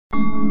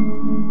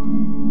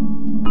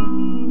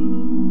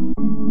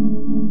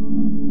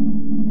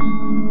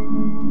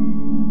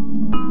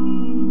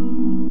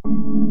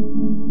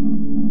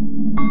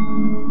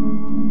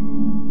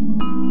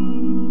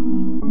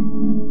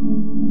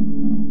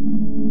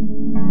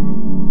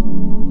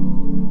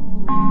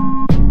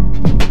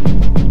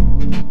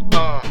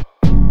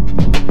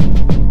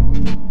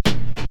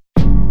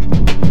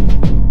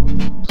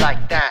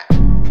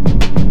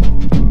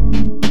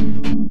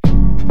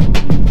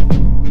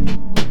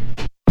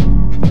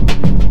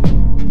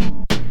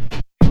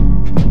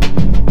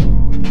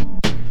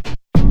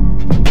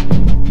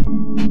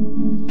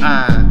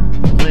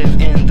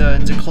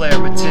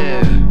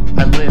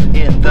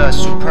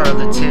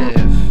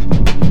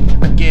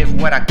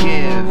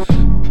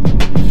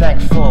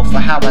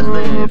how I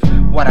live,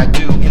 what I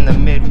do in the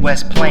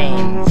Midwest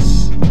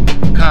plains.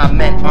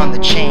 Comment on the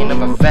chain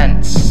of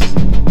events.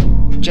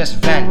 Just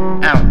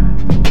vent out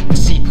the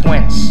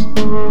sequence.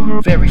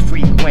 Very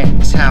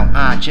frequent is how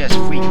I just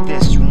freak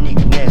this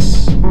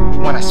uniqueness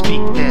when I speak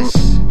this.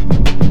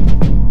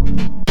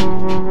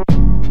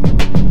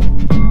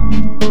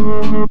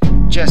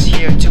 Just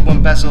here to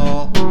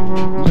embezzle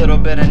a little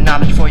bit of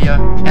knowledge for ya,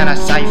 and I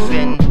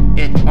siphon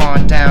it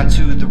on down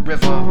to the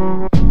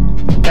river.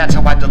 That's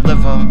how I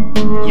deliver,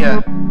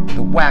 yeah,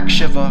 the whack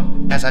shiver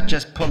as I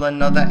just pull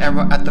another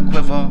arrow at the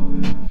quiver.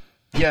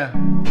 Yeah,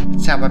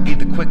 that's how I be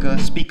the quicker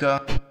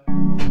speaker.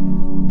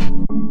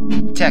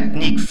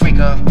 Technique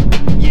freaker,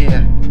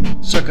 yeah,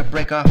 circuit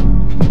breaker,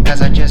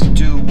 as I just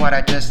do what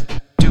I just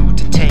do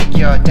to take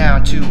ya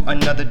down to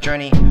another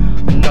journey,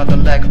 another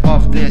leg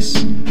of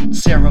this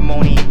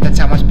ceremony. That's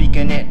how I'm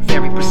speaking it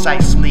very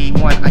precisely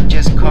when I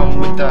just come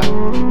with the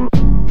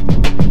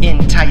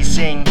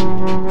enticing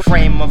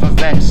frame of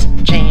events,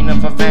 chain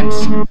of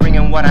events,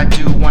 bringing what I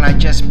do when I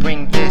just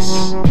bring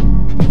this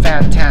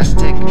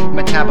fantastic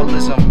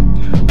metabolism,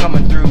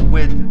 coming through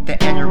with the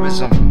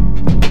aneurysm.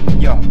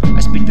 Yo,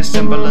 I speak the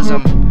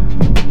symbolism.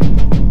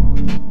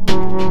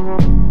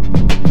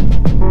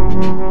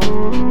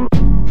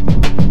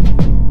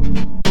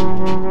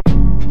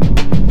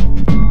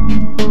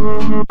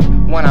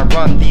 When I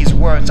run these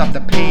words off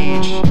the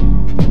page,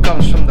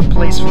 comes from the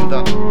place, from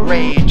the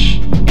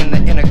rage in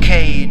the inner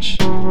cage.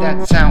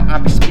 That's how I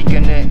be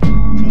speaking it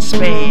in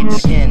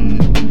spades. In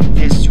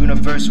this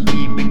universe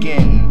we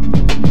begin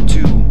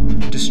to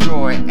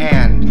destroy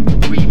and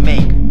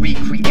remake,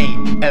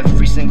 recreate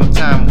every single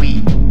time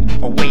we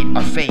await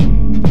our fate.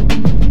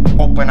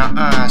 Open our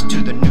eyes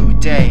to the new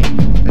day.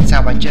 That's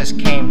how I just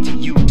came to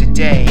you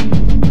today,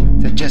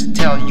 to just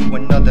tell you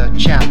another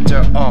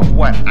chapter of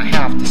what I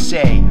have to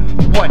say.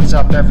 What's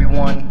up,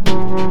 everyone?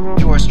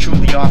 Yours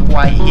truly,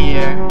 Off-White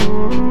here.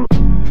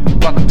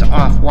 Welcome to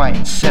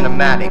Off-White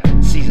Cinematic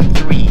Season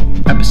 3,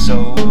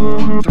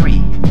 Episode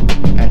 3.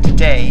 And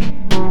today,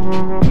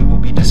 we will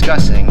be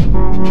discussing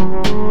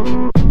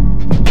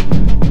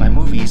my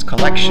movies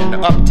collection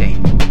update.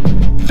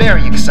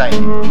 Very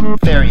exciting,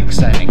 very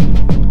exciting.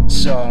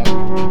 So,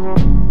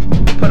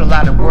 put a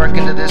lot of work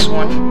into this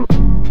one.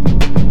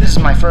 This is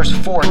my first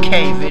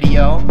 4K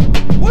video.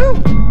 Woo!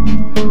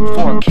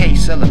 4K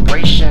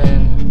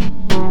celebration.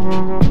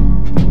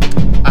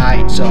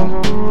 Alright, so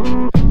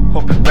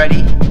hope you're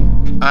ready.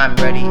 I'm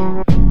ready.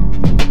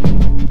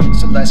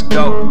 So let's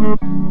go.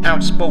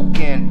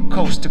 Outspoken,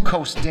 coast to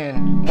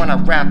coastin'. When I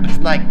rap, it's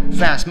like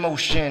fast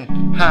motion.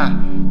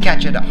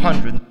 Catch it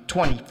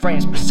 120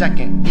 frames per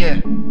second,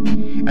 yeah.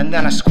 And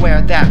then I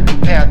square that,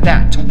 compare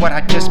that to what I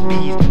just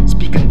be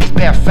speaking these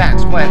bare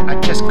facts when I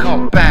just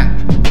come back.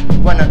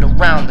 Running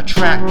around the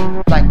track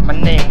like my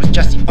name was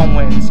Jesse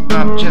Owens.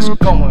 I'm just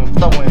going,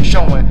 flowing,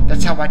 showing.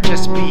 That's how I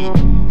just be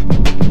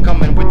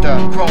coming with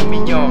the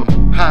chromium.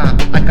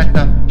 I got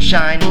the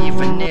shiny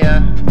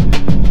veneer,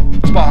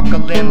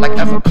 sparkling like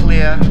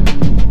Everclear.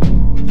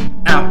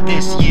 Out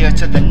this year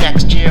to the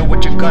next year,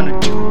 what you gonna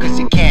do? Cause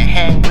you can't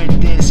hang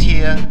with this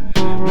here.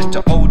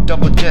 Mr. O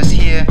Double just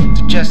here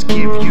to just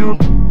give you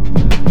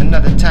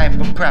another type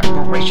of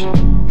preparation,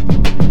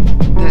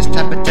 this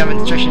type of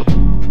demonstration.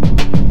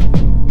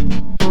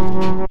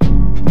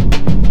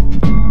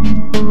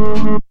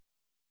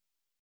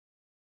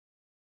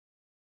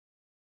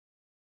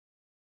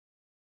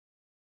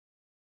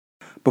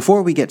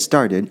 Before we get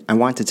started, I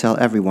want to tell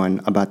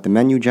everyone about the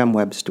Menu Gem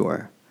web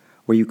store,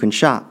 where you can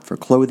shop for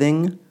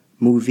clothing,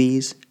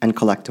 movies, and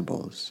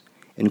collectibles,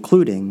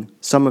 including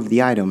some of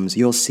the items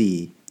you'll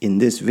see in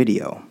this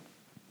video.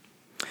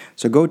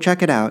 So go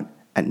check it out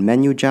at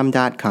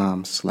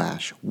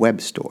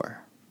menugem.com/webstore.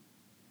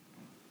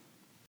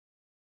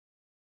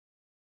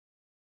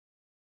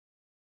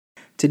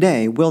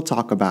 Today, we'll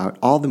talk about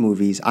all the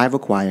movies I've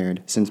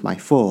acquired since my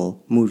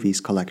full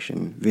movies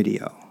collection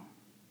video.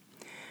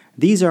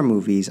 These are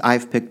movies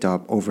I've picked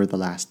up over the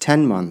last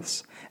 10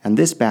 months, and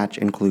this batch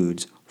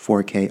includes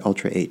 4K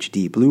Ultra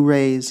HD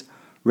Blu-rays,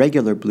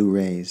 regular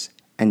Blu-rays,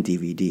 and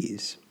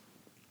DVDs.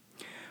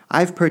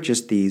 I've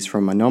purchased these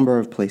from a number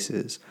of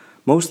places,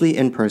 mostly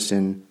in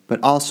person,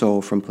 but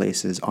also from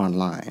places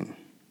online.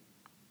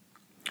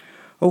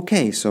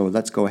 Okay, so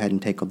let's go ahead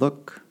and take a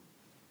look.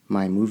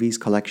 My movies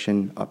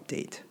collection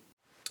update.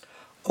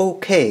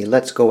 Okay,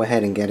 let's go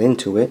ahead and get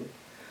into it.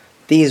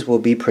 These will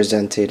be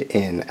presented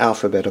in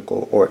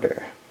alphabetical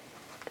order.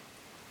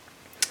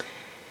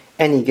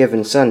 Any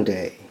Given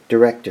Sunday,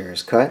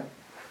 Director's Cut,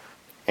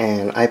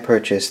 and I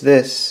purchased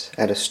this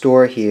at a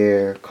store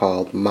here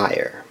called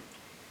Meijer.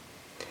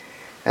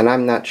 And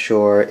I'm not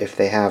sure if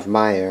they have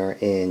Meijer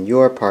in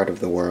your part of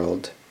the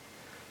world,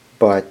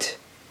 but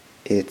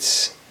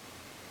it's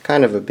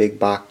kind of a big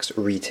box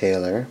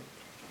retailer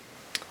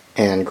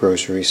and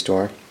grocery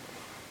store.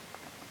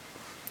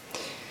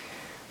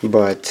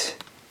 But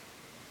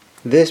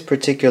this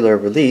particular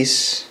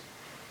release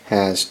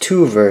has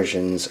two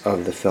versions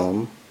of the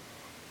film,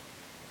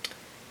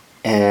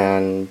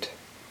 and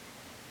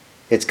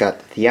it's got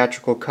the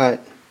theatrical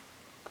cut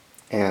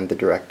and the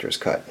director's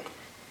cut.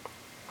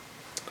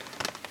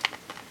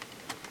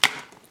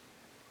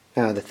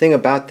 Now, the thing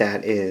about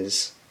that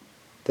is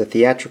the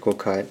theatrical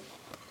cut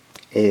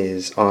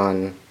is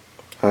on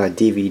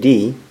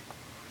DVD,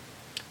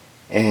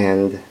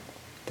 and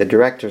the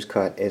director's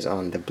cut is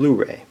on the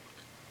Blu-ray.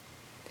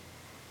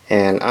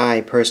 And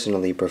I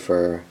personally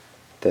prefer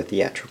the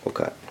theatrical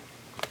cut.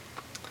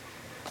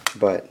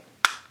 But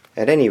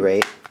at any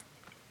rate,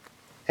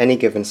 Any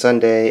Given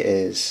Sunday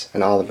is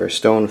an Oliver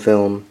Stone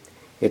film.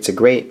 It's a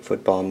great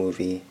football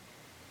movie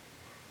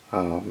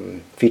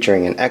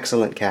featuring an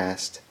excellent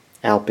cast.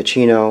 Al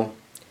Pacino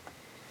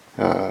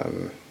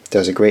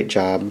does a great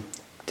job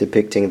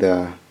depicting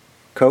the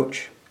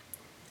coach.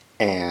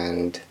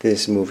 And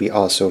this movie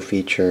also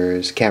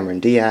features Cameron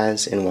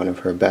Diaz in one of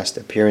her best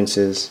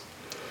appearances.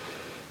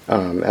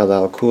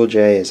 LL Cool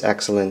J is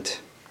excellent.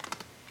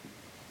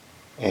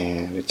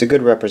 And it's a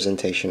good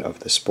representation of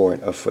the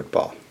sport of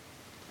football.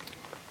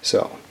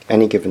 So,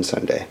 Any Given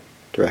Sunday,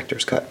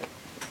 director's cut.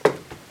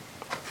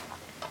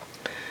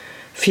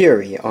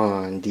 Fury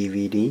on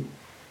DVD.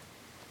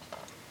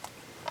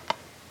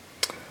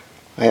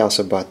 I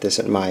also bought this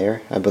at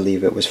Meijer. I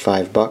believe it was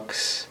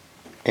 $5.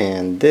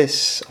 And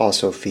this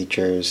also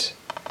features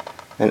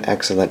an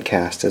excellent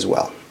cast as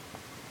well.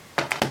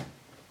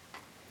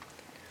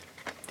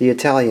 The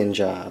Italian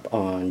Job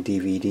on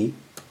DVD.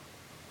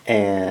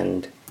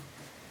 And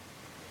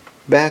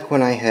back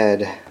when I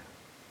had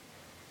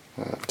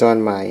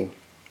done my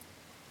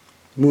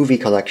movie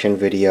collection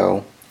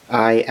video,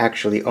 I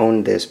actually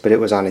owned this, but it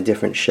was on a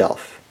different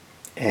shelf.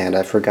 And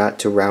I forgot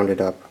to round it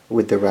up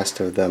with the rest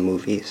of the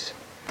movies.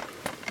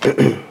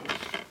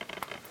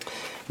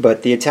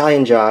 But The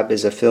Italian Job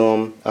is a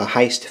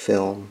heist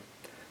film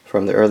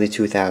from the early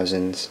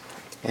 2000s,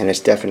 and it's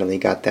definitely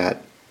got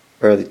that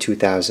early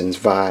 2000s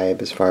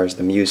vibe as far as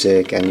the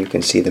music, and you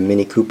can see the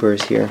Mini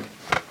Coopers here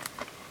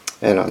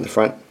and on the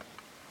front.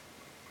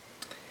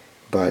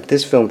 But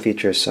this film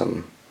features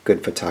some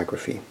good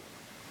photography.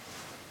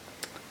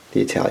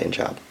 The Italian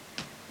Job.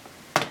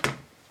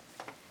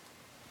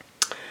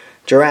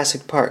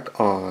 Jurassic Park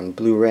on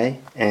Blu-ray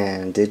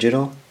and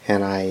digital,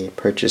 and I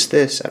purchased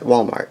this at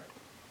Walmart.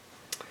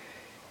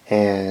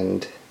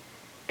 And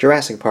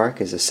Jurassic Park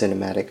is a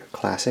cinematic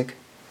classic.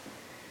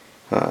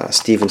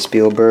 Steven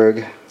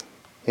Spielberg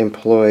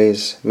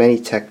employs many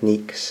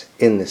techniques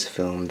in this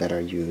film that are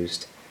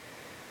used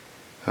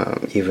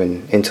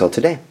even until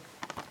today.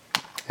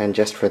 And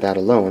just for that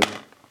alone,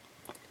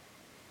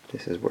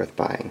 this is worth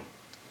buying.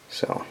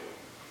 So,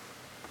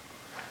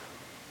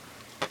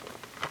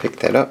 pick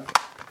that up.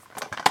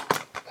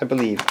 I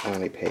believe I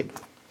only paid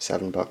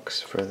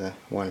 $7 for the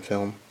one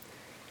film.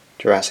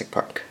 Jurassic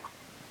Park.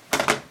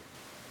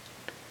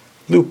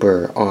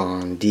 Looper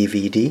on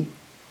DVD.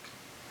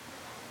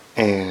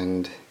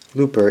 And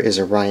Looper is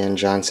a Rian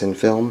Johnson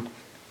film.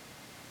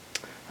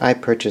 I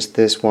purchased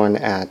this one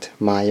at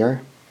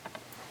Meijer.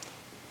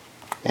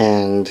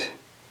 And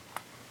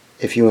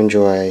if you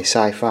enjoy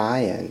sci-fi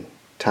and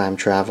time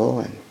travel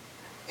and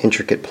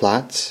intricate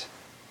plots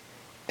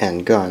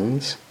and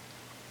guns,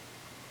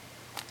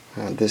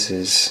 this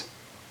is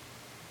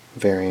a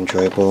very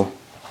enjoyable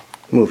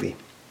movie.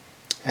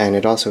 And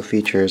it also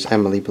features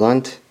Emily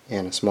Blunt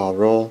in a small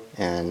role,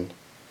 and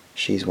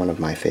she's one of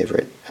my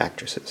favorite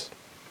actresses.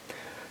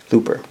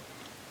 Looper.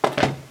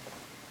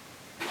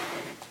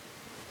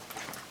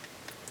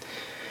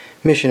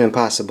 Mission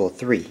Impossible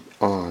 3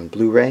 on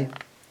Blu-ray.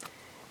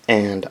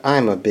 And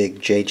I'm a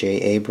big J.J.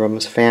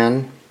 Abrams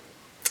fan.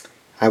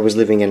 I was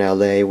living in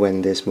LA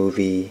when this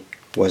movie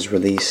was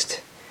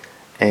released,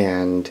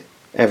 and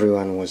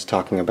everyone was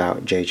talking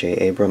about J.J.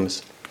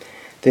 Abrams.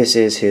 This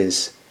is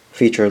his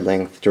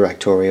feature-length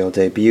directorial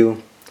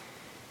debut,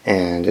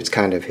 and it's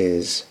kind of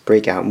his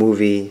breakout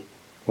movie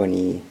when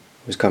he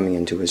was coming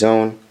into his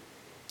own.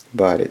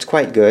 But it's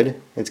quite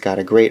good. It's got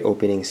a great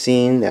opening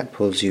scene that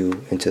pulls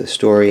you into the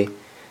story.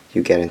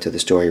 You get into the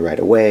story right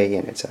away,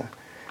 and it's a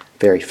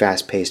very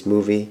fast-paced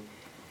movie.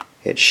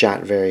 It's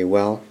shot very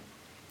well,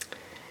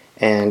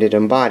 and it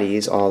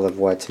embodies all of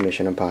what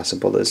Mission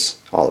Impossible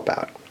is all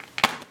about.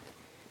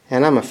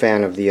 And I'm a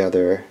fan of the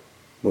other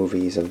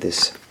movies of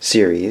this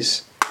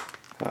series,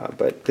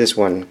 but this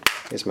one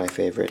is my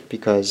favorite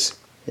because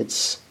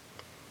it's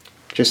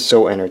just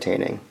so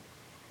entertaining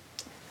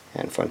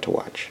and fun to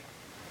watch.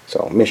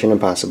 So, Mission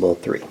Impossible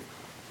 3.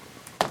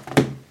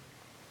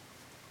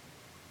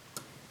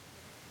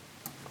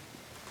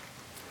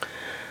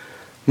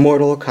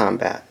 Mortal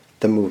Kombat,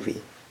 the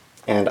movie.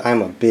 And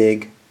I'm a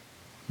big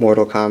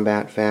Mortal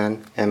Kombat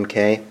fan,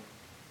 MK.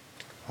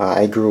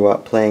 I grew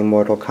up playing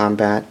Mortal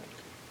Kombat.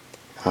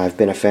 I've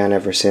been a fan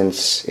ever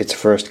since its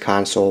first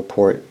console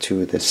port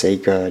to the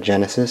Sega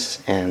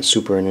Genesis and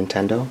Super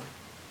Nintendo.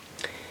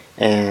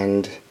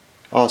 And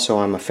also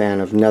I'm a fan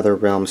of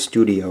NetherRealm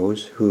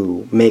Studios,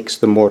 who makes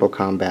the Mortal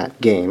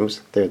Kombat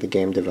games. They're the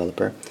game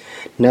developer.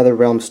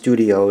 NetherRealm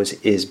Studios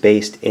is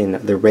based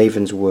in the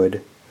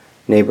Ravenswood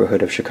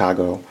neighborhood of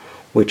Chicago,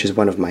 which is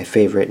one of my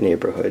favorite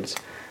neighborhoods.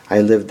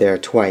 I lived there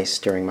twice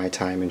during my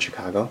time in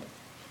Chicago.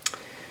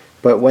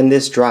 But when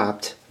this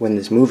dropped, when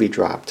this movie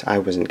dropped, I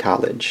was in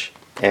college,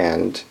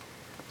 and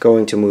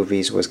going to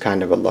movies was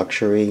kind of a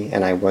luxury,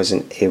 and I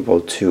wasn't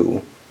able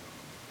to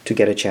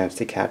get a chance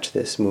to catch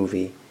this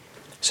movie.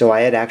 So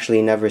I had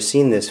actually never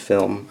seen this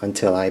film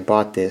until I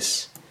bought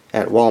this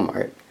at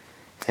Walmart.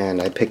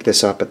 And I picked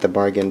this up at the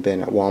bargain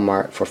bin at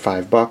Walmart for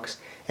 $5,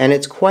 and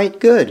it's quite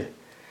good.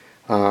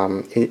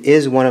 It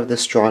is one of the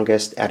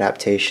strongest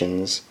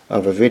adaptations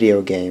of a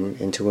video game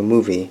into a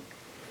movie.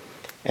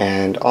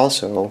 And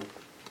also,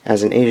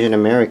 as an Asian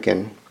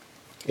American,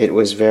 it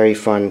was very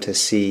fun to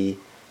see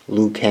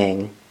Liu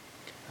Kang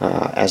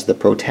as the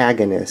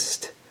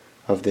protagonist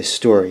of this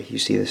story. You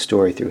see the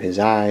story through his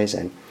eyes,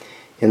 and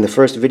in the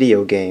first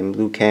video game,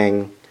 Liu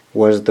Kang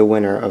was the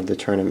winner of the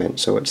tournament,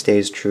 so it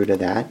stays true to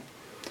that.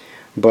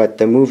 But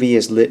the movie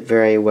is lit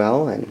very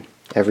well, and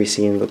every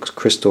scene looks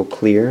crystal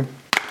clear.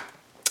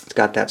 It's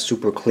got that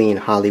super clean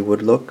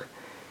Hollywood look,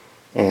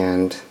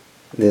 and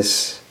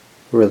this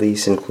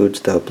release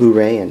includes the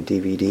Blu-ray and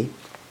DVD.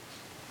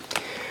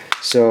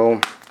 So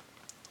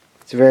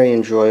it's very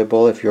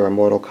enjoyable if you're a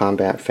Mortal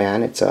Kombat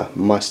fan. It's a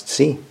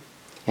must-see,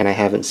 and I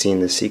haven't seen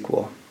the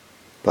sequel,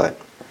 but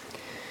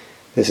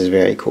this is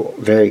very cool.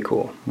 Very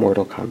cool.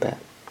 Mortal Kombat.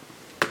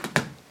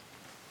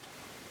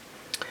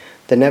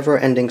 The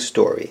Never-Ending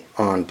Story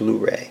on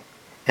Blu-ray.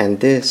 And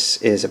this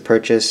is a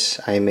purchase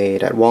I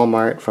made at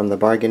Walmart from the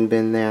bargain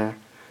bin there,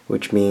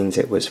 which means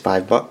it was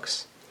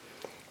 $5.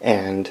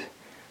 And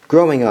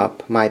growing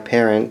up, my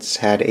parents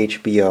had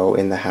HBO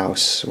in the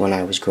house when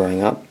I was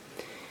growing up,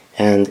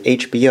 and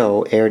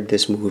HBO aired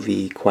this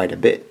movie quite a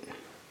bit.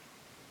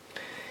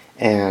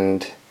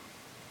 And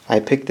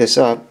I picked this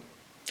up,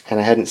 and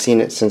I hadn't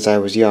seen it since I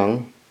was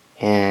young,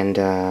 and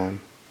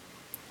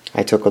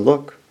I took a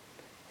look,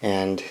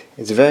 and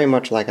it's very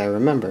much like I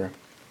remember.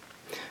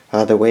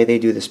 The way they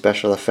do the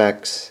special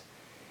effects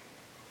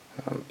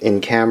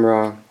in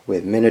camera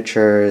with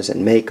miniatures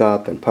and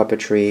makeup and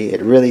puppetry,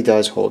 it really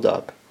does hold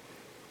up.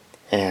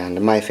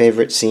 And my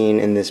favorite scene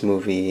in this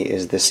movie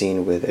is the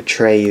scene with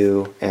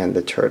Atreyu and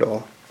the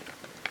turtle.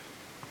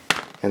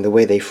 And the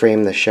way they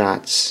frame the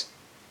shots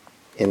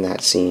in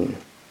that scene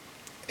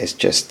is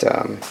just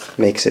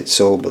makes it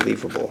so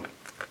believable.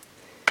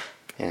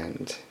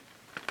 And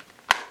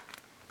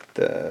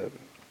the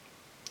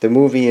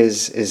movie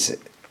is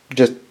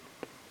just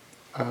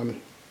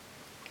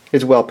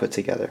it's well put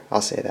together,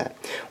 I'll say that.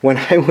 When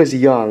I was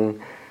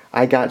young,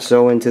 I got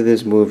so into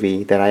this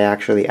movie that I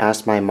actually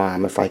asked my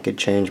mom if I could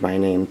change my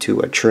name to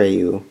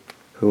Atreyu,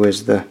 who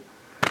is the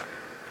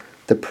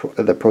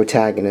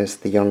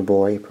protagonist, the young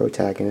boy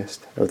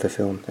protagonist of the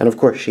film. And of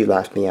course, she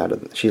laughed me out of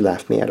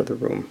the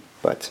room,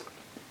 but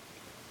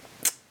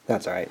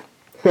that's all right.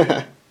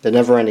 The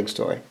Never-Ending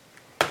Story.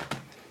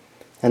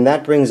 And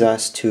that brings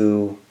us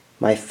to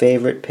my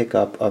favorite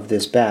pickup of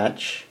this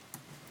batch,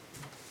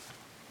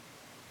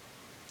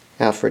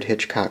 Alfred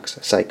Hitchcock's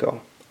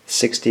Psycho,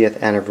 60th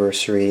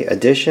Anniversary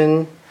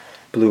Edition,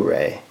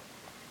 Blu-ray,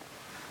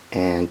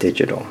 and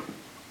digital.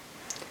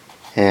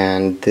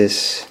 And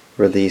this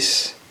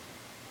release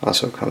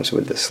also comes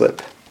with the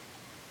slip.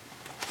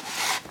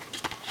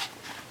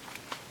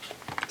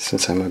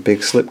 Since I'm a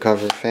big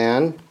slipcover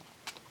fan,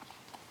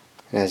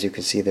 and as you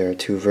can see there are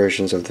two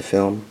versions of the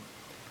film.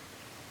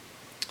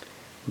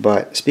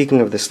 But speaking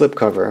of the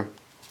slipcover,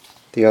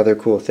 the other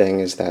cool thing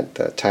is that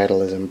the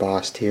title is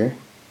embossed here.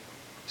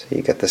 So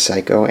you got the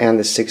Psycho, and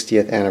the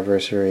 60th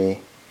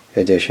Anniversary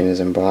Edition is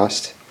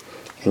embossed.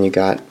 And you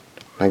got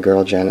my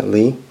girl Janet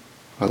Leigh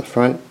on the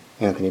front,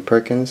 Anthony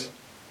Perkins.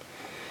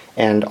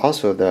 And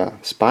also the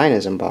spine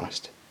is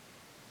embossed.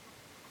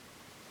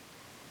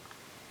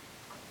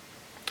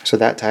 So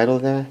that title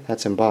there,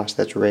 that's embossed,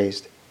 that's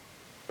raised.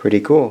 Pretty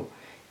cool.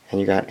 And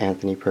you got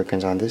Anthony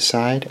Perkins on this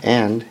side,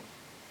 and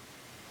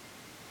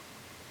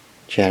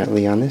Janet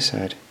Leigh on this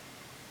side.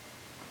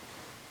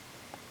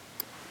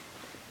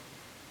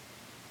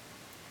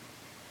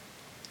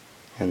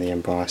 And the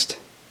embossed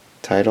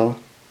title.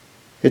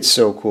 It's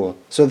so cool.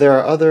 So there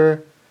are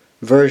other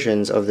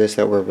versions of this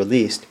that were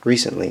released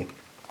recently.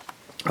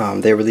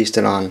 They released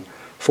it on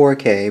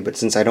 4K, but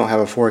since I don't have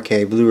a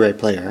 4K Blu-ray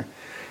player,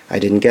 I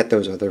didn't get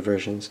those other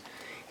versions.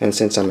 And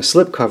since I'm a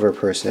slipcover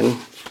person,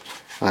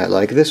 I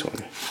like this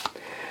one.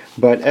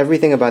 But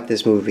everything about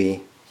this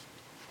movie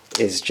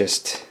is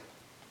just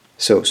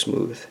so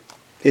smooth.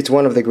 It's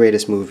one of the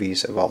greatest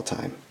movies of all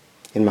time,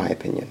 in my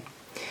opinion.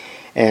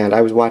 And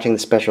I was watching the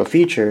special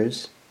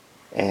features,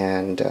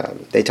 and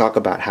they talk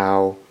about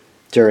how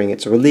during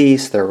its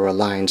release there were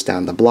lines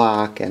down the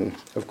block, and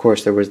of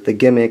course there was the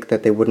gimmick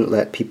that they wouldn't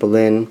let people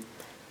in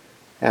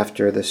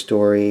after the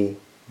story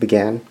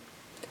began.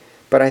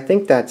 But I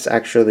think that's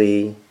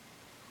actually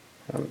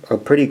a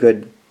pretty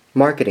good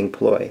marketing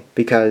ploy,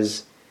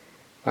 because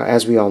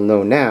as we all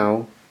know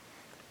now,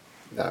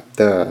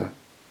 the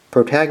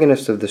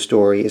protagonist of the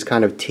story is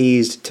kind of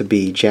teased to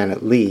be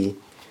Janet Leigh,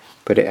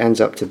 but it ends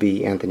up to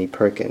be Anthony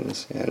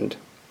Perkins, and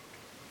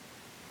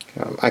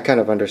I kind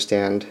of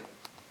understand,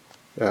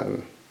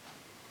 the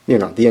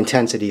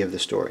intensity of the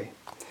story.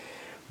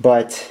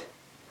 But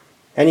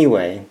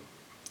anyway,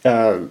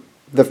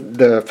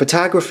 the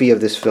photography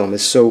of this film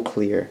is so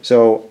clear.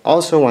 So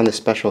also on the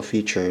special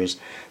features,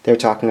 they're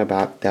talking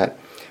about that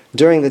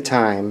during the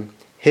time,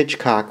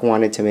 Hitchcock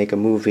wanted to make a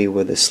movie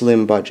with a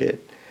slim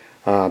budget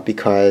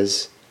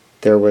because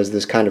there was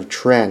this kind of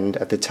trend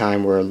at the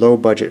time where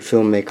low-budget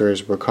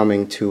filmmakers were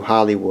coming to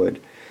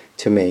Hollywood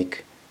to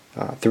make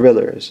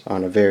thrillers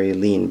on a very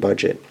lean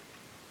budget.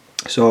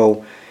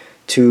 So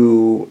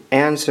to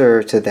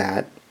answer to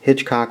that,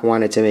 Hitchcock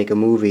wanted to make a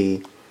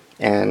movie,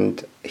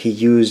 and he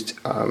used,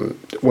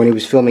 when he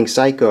was filming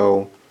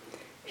Psycho,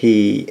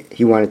 he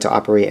wanted to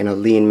operate in a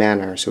lean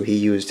manner, so he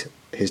used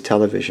his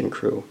television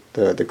crew,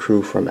 the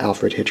crew from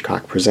Alfred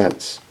Hitchcock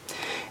Presents.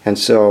 And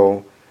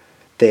so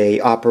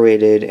they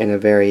operated in a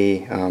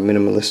very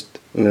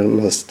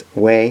minimalist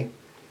way,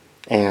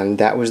 and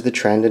that was the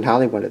trend in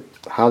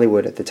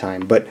Hollywood at the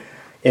time. But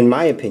in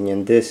my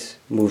opinion, this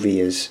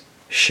movie is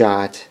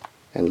shot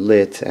and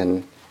lit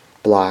and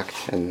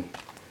blocked and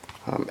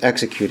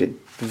executed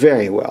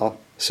very well.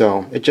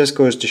 So it just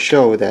goes to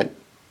show that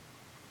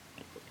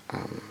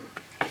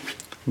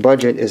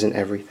budget isn't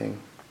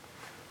everything.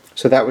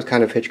 So that was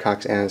kind of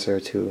Hitchcock's answer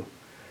to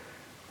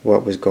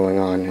what was going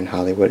on in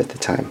Hollywood at the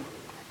time.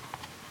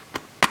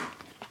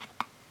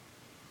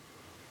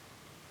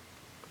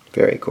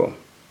 Very cool.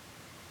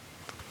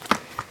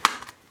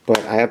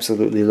 But I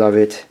absolutely love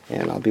it,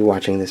 and I'll be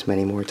watching this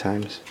many more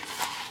times.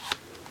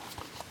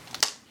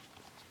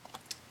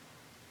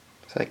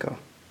 Psycho.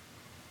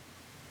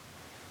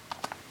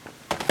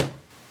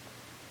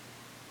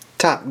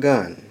 Top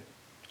Gun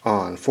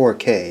on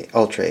 4K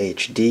Ultra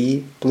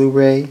HD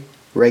Blu-ray,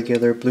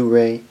 regular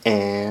Blu-ray,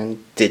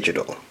 and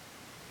digital.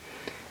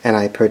 And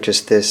I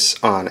purchased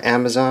this on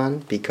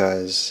Amazon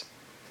because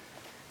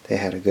they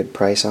had a good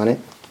price on it.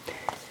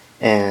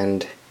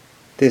 And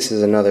this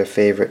is another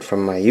favorite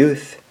from my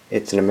youth.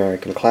 It's an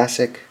American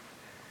classic.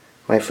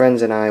 My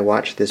friends and I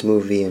watched this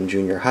movie in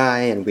junior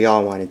high, and we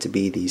all wanted to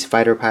be these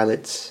fighter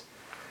pilots.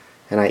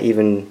 And I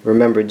even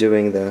remember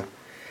doing the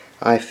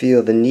 "I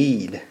feel the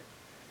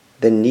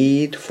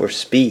need for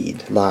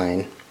speed"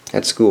 line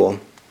at school.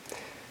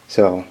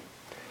 So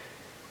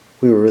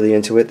we were really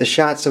into it. The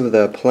shots of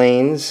the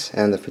planes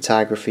and the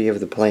photography of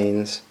the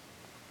planes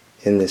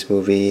in this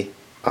movie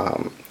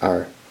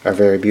are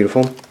very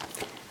beautiful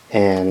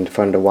and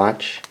fun to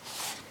watch.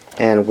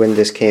 And when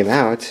this came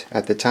out,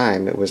 at the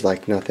time, it was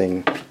like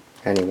nothing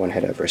anyone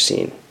had ever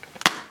seen.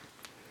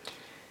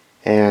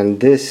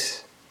 And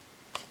this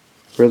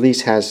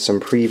release has some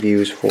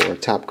previews for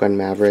Top Gun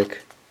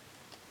Maverick,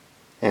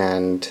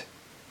 and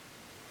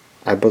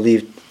I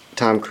believe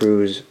Tom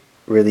Cruise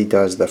really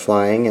does the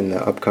flying in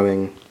the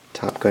upcoming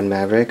Top Gun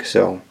Maverick,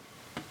 so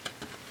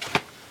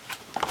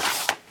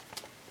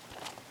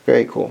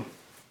very cool.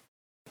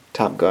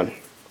 Top Gun.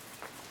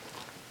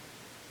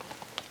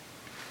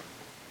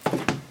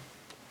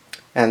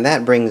 And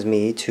that brings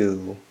me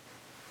to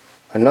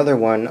another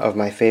one of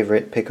my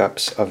favorite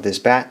pickups of this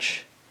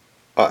batch,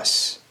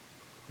 Us.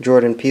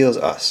 Jordan Peele's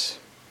Us.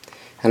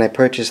 And I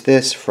purchased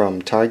this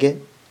from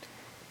Target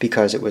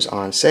because it was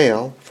on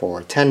sale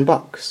for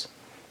 $10,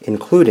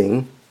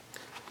 including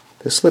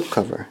the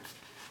slipcover.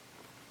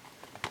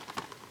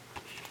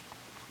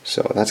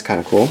 So that's kind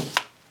of cool.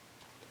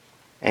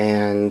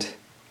 And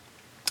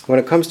when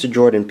it comes to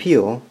Jordan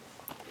Peele,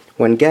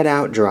 when Get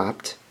Out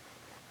dropped,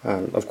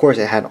 of course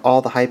it had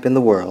all the hype in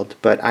the world,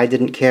 but I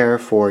didn't care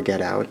for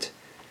Get Out.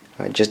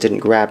 It just didn't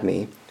grab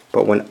me.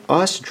 But when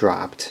Us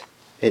dropped,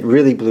 it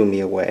really blew me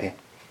away.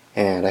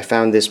 And I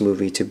found this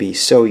movie to be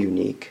so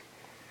unique.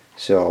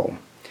 So,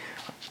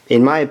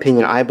 in my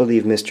opinion, I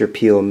believe Mr.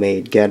 Peele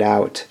made Get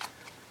Out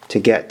to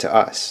get to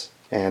Us.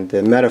 And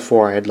the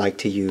metaphor I'd like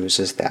to use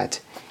is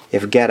that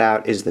if Get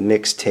Out is the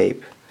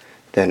mixtape,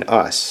 then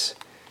Us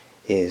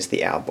is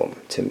the album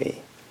to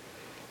me.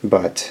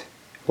 But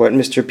what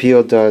Mr.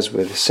 Peele does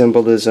with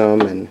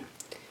symbolism and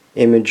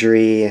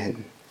imagery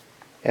and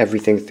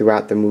everything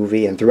throughout the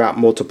movie and throughout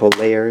multiple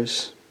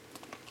layers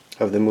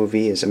of the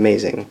movie is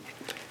amazing.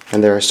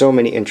 And there are so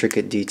many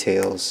intricate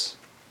details.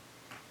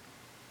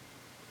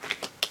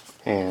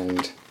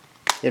 And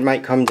it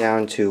might come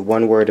down to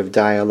one word of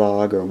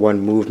dialogue or one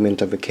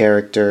movement of a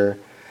character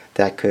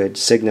that could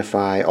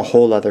signify a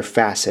whole other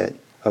facet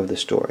of the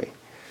story.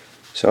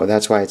 So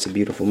that's why it's a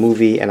beautiful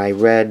movie. And I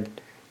read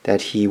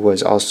that he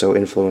was also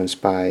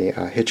influenced by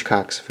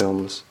Hitchcock's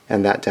films,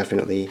 and that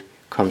definitely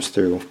comes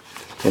through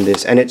in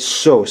this. And it's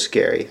so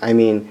scary. I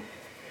mean,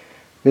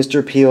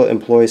 Mr. Peele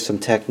employs some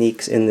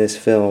techniques in this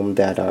film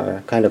that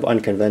are kind of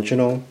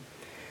unconventional,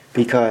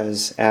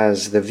 because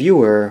as the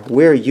viewer,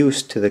 we're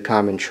used to the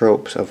common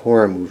tropes of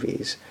horror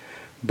movies.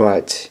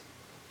 But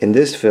in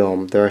this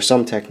film, there are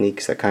some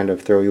techniques that kind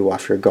of throw you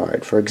off your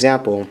guard. For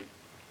example,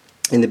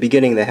 in the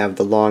beginning they have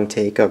the long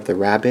take of the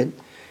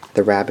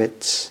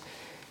rabbits,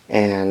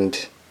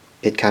 and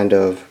it kind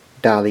of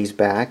dollies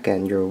back,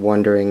 and you're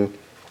wondering,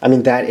 I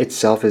mean, that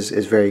itself is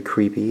very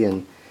creepy,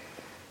 and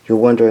you're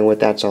wondering what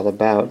that's all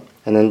about.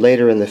 And then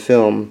later in the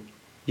film,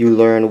 you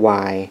learn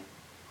why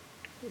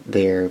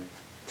they're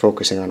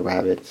focusing on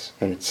rabbits,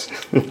 and it's,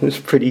 it's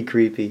pretty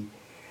creepy.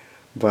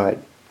 But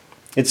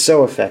It's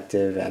so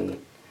effective, and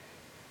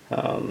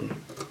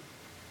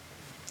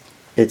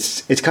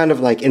it's kind of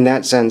like, in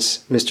that sense,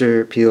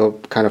 Mr. Peele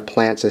kind of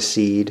plants a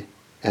seed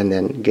and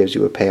then gives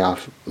you a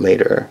payoff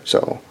later.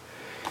 So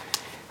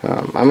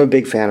I'm a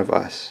big fan of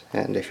Us,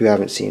 and if you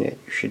haven't seen it,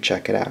 you should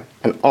check it out.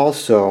 And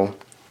also,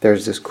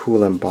 there's this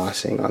cool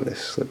embossing on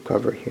this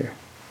slipcover here.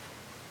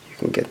 You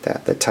can get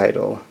that, the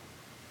title,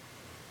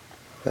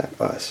 that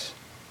Us.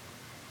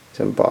 It's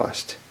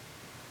embossed,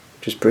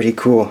 which is pretty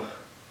cool.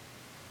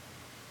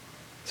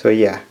 So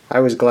yeah,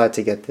 I was glad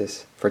to get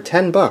this for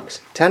 $10.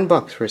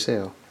 $10 for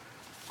sale.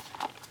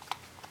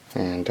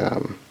 And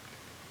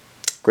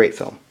great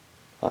film,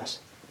 Us.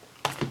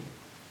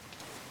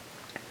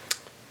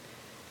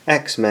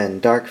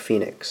 X-Men Dark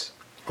Phoenix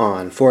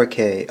on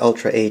 4K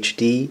Ultra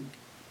HD,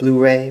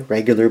 Blu-ray,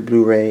 regular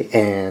Blu-ray,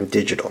 and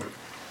digital.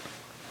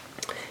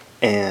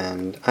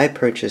 And I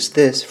purchased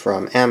this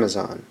from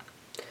Amazon.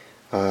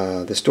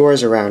 The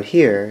stores around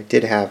here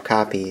did have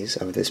copies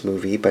of this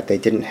movie, but they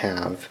didn't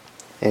have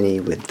any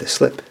with the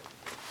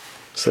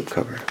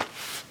slipcover.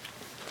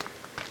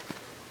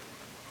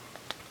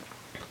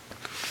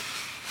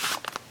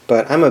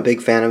 But I'm a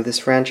big fan of this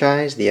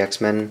franchise, the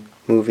X-Men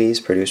movies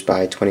produced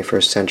by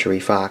 21st Century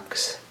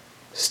Fox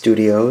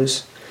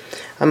Studios.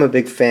 I'm a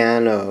big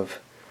fan of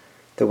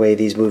the way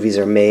these movies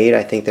are made.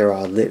 I think they're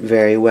all lit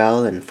very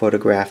well and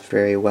photographed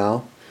very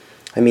well.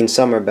 I mean,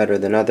 some are better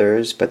than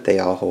others, but they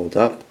all hold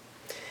up.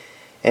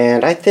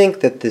 And I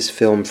think that this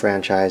film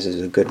franchise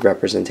is a good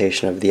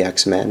representation of the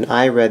X-Men.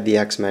 I read the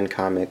X-Men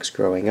comics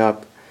growing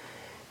up,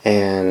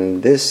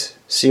 and this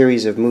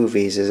series of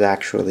movies is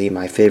actually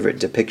my favorite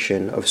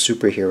depiction of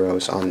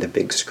superheroes on the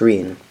big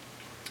screen.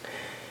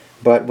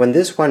 But when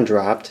this one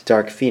dropped,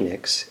 Dark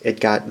Phoenix, it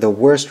got the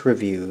worst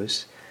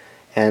reviews,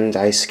 and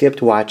I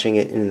skipped watching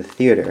it in the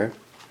theater.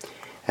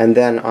 And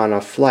then on a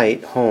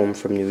flight home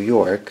from New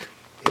York,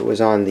 it was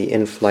on the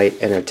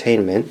in-flight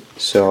entertainment,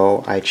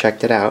 so I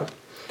checked it out,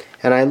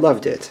 and I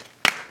loved it.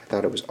 I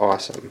thought it was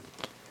awesome.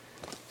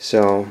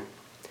 So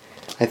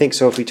I think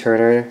Sophie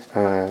Turner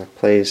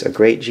plays a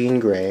great Jean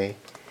Grey,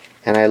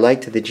 and I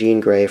liked the Jean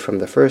Grey from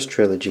the first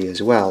trilogy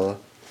as well,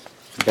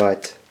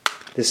 but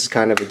this is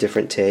kind of a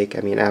different take.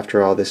 I mean,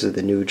 after all, this is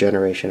the new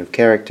generation of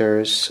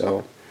characters,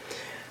 so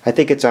I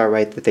think it's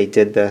alright that they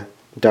did the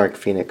Dark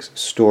Phoenix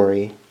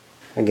story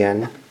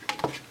again.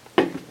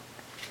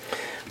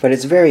 But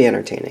it's very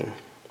entertaining,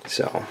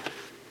 so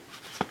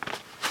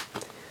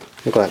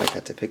I'm glad I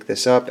got to pick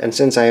this up. And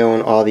since I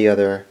own all the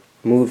other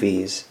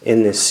movies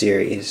in this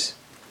series,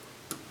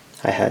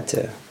 I had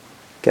to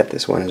get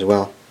this one as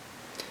well.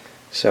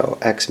 So,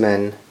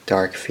 X-Men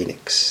Dark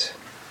Phoenix.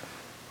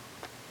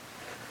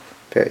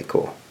 Very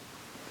cool.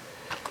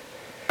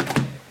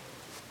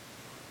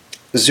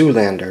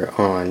 Zoolander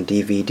on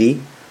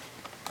DVD.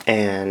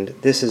 And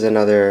this is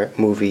another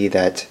movie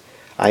that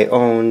I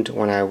owned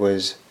when I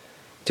was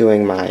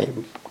doing my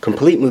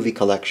complete movie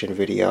collection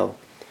video,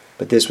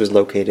 but this was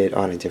located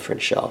on a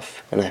different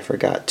shelf, and I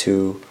forgot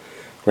to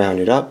round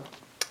it up,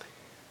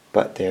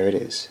 but there it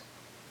is,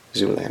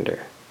 Zoolander.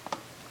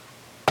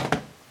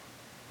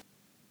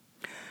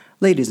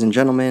 Ladies and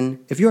gentlemen,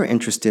 if you're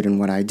interested in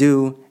what I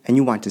do and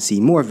you want to see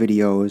more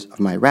videos of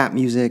my rap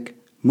music,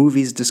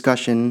 movies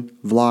discussion,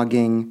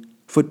 vlogging,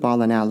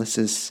 football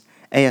analysis,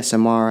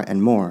 ASMR,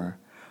 and more,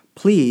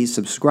 please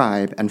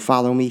subscribe and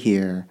follow me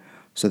here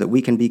so that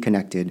we can be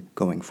connected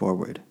going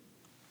forward.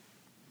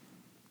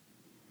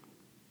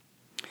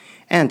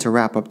 And to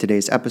wrap up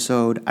today's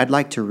episode, I'd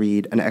like to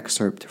read an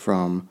excerpt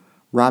from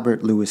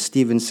Robert Louis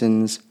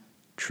Stevenson's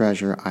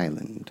Treasure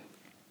Island.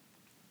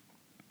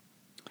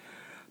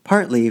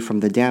 Partly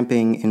from the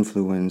damping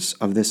influence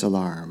of this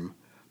alarm,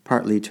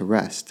 partly to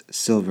rest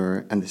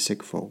Silver and the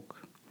sick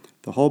folk,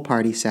 the whole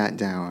party sat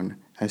down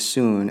as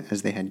soon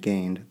as they had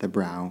gained the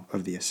brow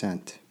of the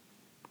ascent.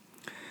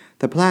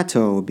 The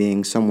plateau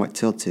being somewhat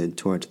tilted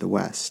towards the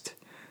west,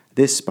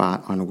 this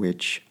spot on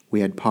which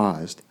we had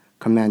paused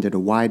commanded a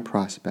wide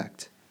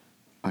prospect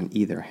on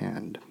either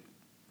hand.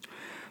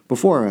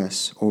 Before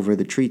us, over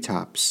the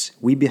treetops,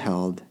 we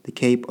beheld the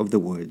Cape of the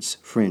Woods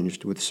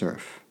fringed with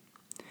surf.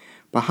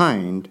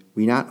 Behind,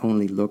 we not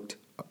only looked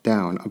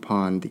down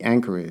upon the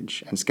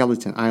anchorage and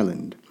Skeleton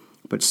Island,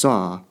 but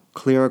saw,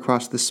 clear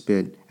across the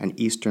Spit and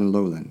eastern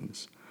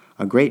lowlands,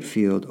 a great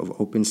field of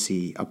open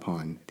sea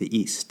upon the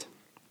east.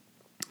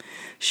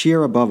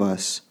 Sheer above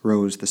us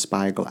rose the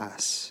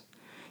spyglass,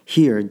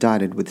 here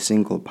dotted with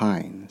single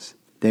pines,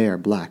 there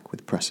black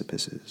with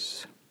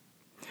precipices.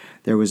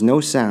 There was no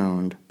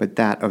sound but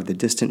that of the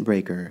distant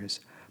breakers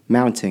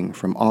mounting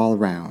from all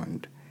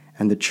round,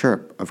 and the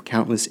chirp of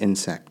countless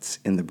insects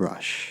in the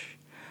brush.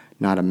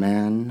 Not a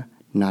man,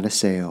 not a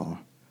sail,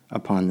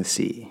 upon the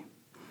sea.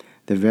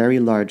 The very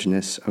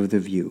largeness of the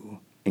view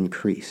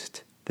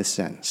increased the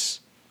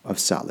sense of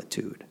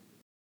solitude.